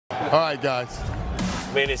All right, guys.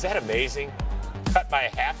 I mean, is that amazing? Cut by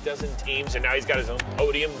a half dozen teams, and now he's got his own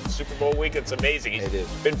podium Super Bowl week. It's amazing. He's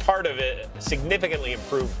been part of a significantly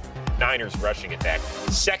improved Niners rushing attack.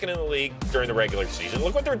 Second in the league during the regular season.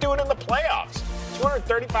 Look what they're doing in the playoffs.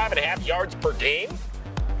 235.5 yards per game?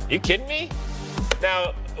 You kidding me?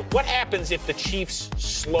 Now, what happens if the Chiefs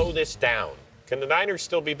slow this down? Can the Niners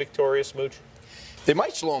still be victorious, Mooch? They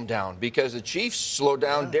might slow him down because the Chiefs slowed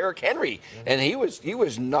down Derrick Henry, and he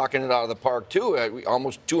was knocking it out of the park too.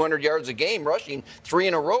 Almost 200 yards a game rushing, 3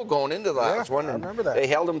 in a row going into the last one. I remember that. They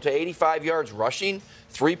held him to 85 yards rushing,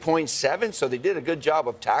 3.7. So they did a good job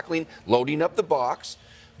of tackling, loading up the box.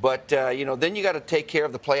 But then you got to take care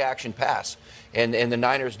of the play-action pass, and the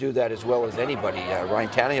Niners do that as well as anybody. Ryan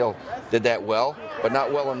Tannehill did that well, but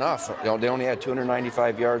not well enough. They only had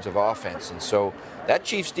 295 yards of offense, and so that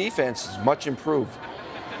Chiefs defense is much improved.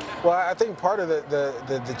 Well, I think part of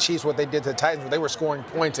the Chiefs, what they did to the Titans, they were scoring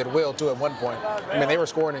points at will, too, at one point. I mean, they were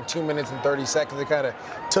scoring in 2 minutes and 30 seconds. They kind of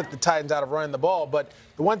took the Titans out of running the ball. But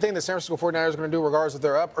the one thing the San Francisco 49ers are going to do, regardless if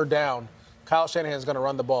they're up or down, Kyle Shanahan is going to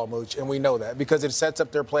run the ball, Mooch, and we know that because it sets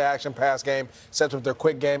up their play-action pass game, sets up their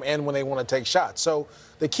quick game, and when they want to take shots. So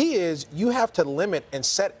the key is you have to limit and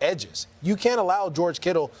set edges. You can't allow George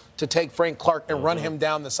Kittle to take Frank Clark and run him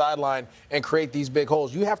down the sideline and create these big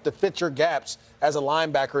holes. You have to fit your gaps as a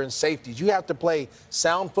linebacker and safeties. You have to play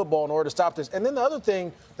sound football in order to stop this. And then the other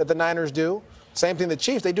thing that the Niners do, same thing the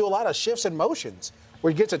Chiefs, they do a lot of shifts and motions, where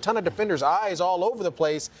it gets a ton of defenders' eyes all over the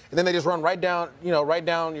place, and then they just run right down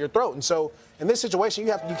your throat. And so in this situation,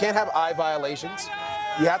 you can't have eye violations.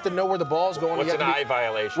 You have to know where the ball's going. What's an eye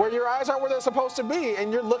violation? Where your eyes aren't where they're supposed to be,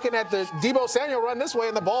 and you're looking at the Deebo Samuel run this way,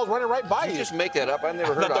 and the ball's running right by you. You just make that up. I've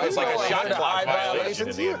never heard of It's like a shot clock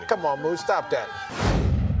violation. Come on, Moose, stop that.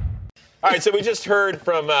 All right, so we just heard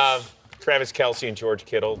from Travis Kelce and George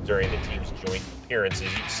Kittle during the team's joint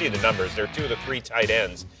appearances. You can see the numbers. They're 2 of the 3 tight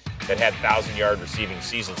ends that had 1,000-yard receiving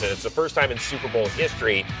seasons. And it's the first time in Super Bowl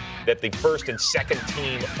history that the first and second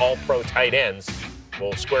team All-Pro tight ends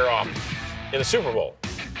will square off in the Super Bowl.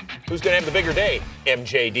 Who's going to have the bigger day,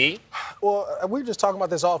 MJD? Well, we were just talking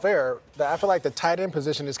about this off air. I feel like the tight end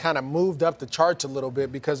position has kind of moved up the charts a little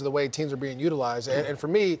bit because of the way teams are being utilized. And for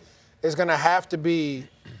me, it's going to have to be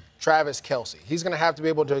Travis Kelce. He's going to have to be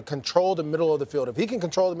able to control the middle of the field. If he can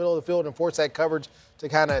control the middle of the field and force that coverage to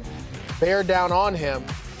kind of bear down on him,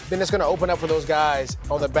 then it's going to open up for those guys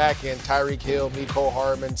on the back end, Tyreek Hill, Mecole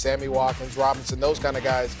Hardman, Sammy Watkins, Robinson, those kind of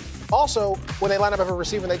guys. Also, when they line up a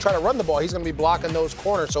receiver and they try to run the ball, he's going to be blocking those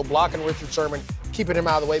corners. So blocking Richard Sherman, keeping him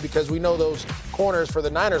out of the way because we know those corners for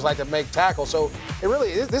the Niners like to make tackles. So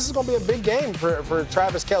this is going to be a big game for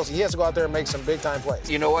Travis Kelce. He has to go out there and make some big-time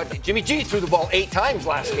plays. You know what? Jimmy G threw the ball 8 times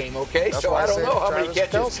last game, okay? That's so I don't know how Travis many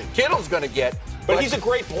catches Kittle's going to get. But he's a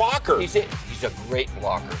great blocker. He's a great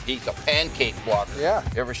blocker. He's a pancake blocker. Yeah.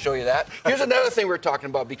 Ever show you that? Here's another thing we're talking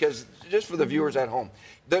about, because just for the viewers at home,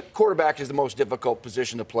 the quarterback is the most difficult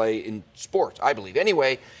position to play in sports, I believe.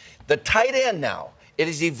 Anyway, the tight end now, it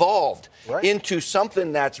has evolved into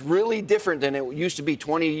something that's really different than it used to be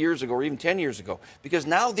 20 years ago or even 10 years ago. Because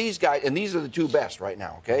now these guys, and these are the 2 best right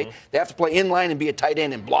now, okay? They have to play in line and be a tight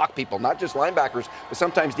end and block people, not just linebackers, but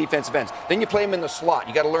sometimes defensive ends. Then you play them in the slot.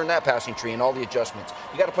 You got to learn that passing tree and all the adjustments.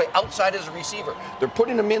 You got to play outside as a receiver. They're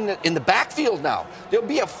putting them in the backfield now. There'll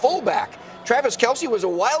be a fullback. Travis Kelce was a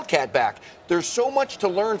wildcat back. There's so much to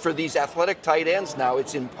learn for these athletic tight ends now.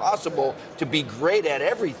 It's impossible to be great at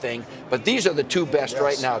everything, but these are the 2 best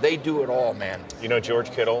right now. They do it all, man. You know, George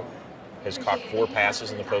Kittle has caught 4 passes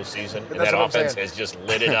in the postseason, and that offense has just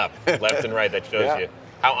lit it up left and right. That shows you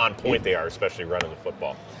how on point they are, especially running the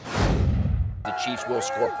football. The Chiefs will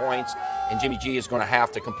score points, and Jimmy G is going to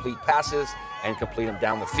have to complete passes and complete them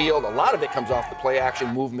down the field. A lot of it comes off the play action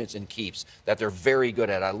movements and keeps that they're very good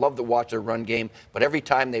at. I love to watch their run game, but every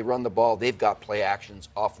time they run the ball, they've got play actions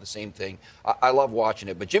off the same thing. I love watching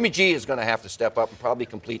it, but Jimmy G is going to have to step up and probably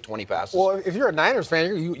complete 20 passes. Well, if you're a Niners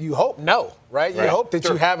fan, you hope no, right? You hope that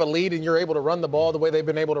you have a lead and you're able to run the ball the way they've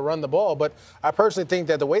been able to run the ball. But I personally think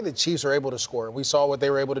that the way the Chiefs are able to score, we saw what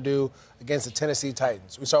they were able to do against the Tennessee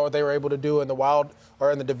Titans. We saw what they were able to do in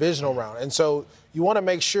the divisional round. And so you want to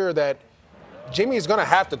make sure that Jimmy is going to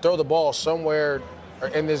have to throw the ball somewhere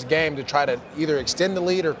in this game to try to either extend the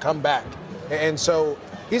lead or come back. And so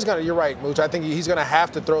you're right, Mooch. I think he's going to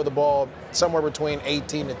have to throw the ball somewhere between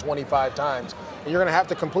 18 to 25 times. And you're going to have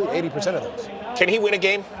to complete 80% of those. Can he win a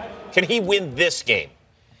game? Can he win this game?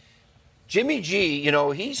 Jimmy G, you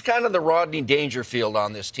know, he's kind of the Rodney Dangerfield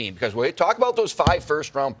on this team because we talk about those 5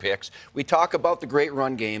 first-round picks. We talk about the great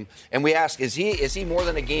run game, and we ask, is he more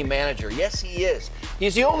than a game manager? Yes, he is.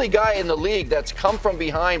 He's the only guy in the league that's come from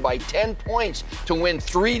behind by 10 points to win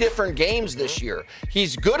 3 different games this year.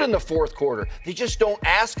 He's good in the fourth quarter. They just don't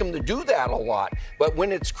ask him to do that a lot. But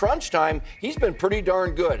when it's crunch time, he's been pretty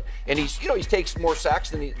darn good. And he takes more sacks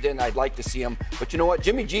than I'd like to see him. But you know what?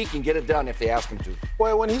 Jimmy G can get it done if they ask him to.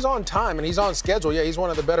 Well, when he's on time and he's on schedule, yeah, he's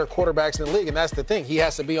one of the better quarterbacks in the league, and that's the thing. He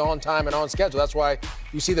has to be on time and on schedule. That's why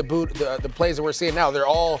you see the plays that we're seeing now. They're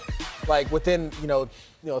all like within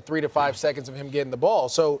 3 to 5 seconds of him getting the ball.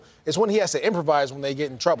 So it's when he has to improvise when they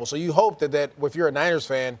get in trouble. So you hope that if you're a Niners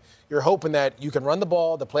fan, you're hoping that you can run the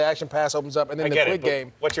ball, the play action pass opens up, and then the quick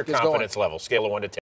game. What's your confidence level? Scale of 1 to 10.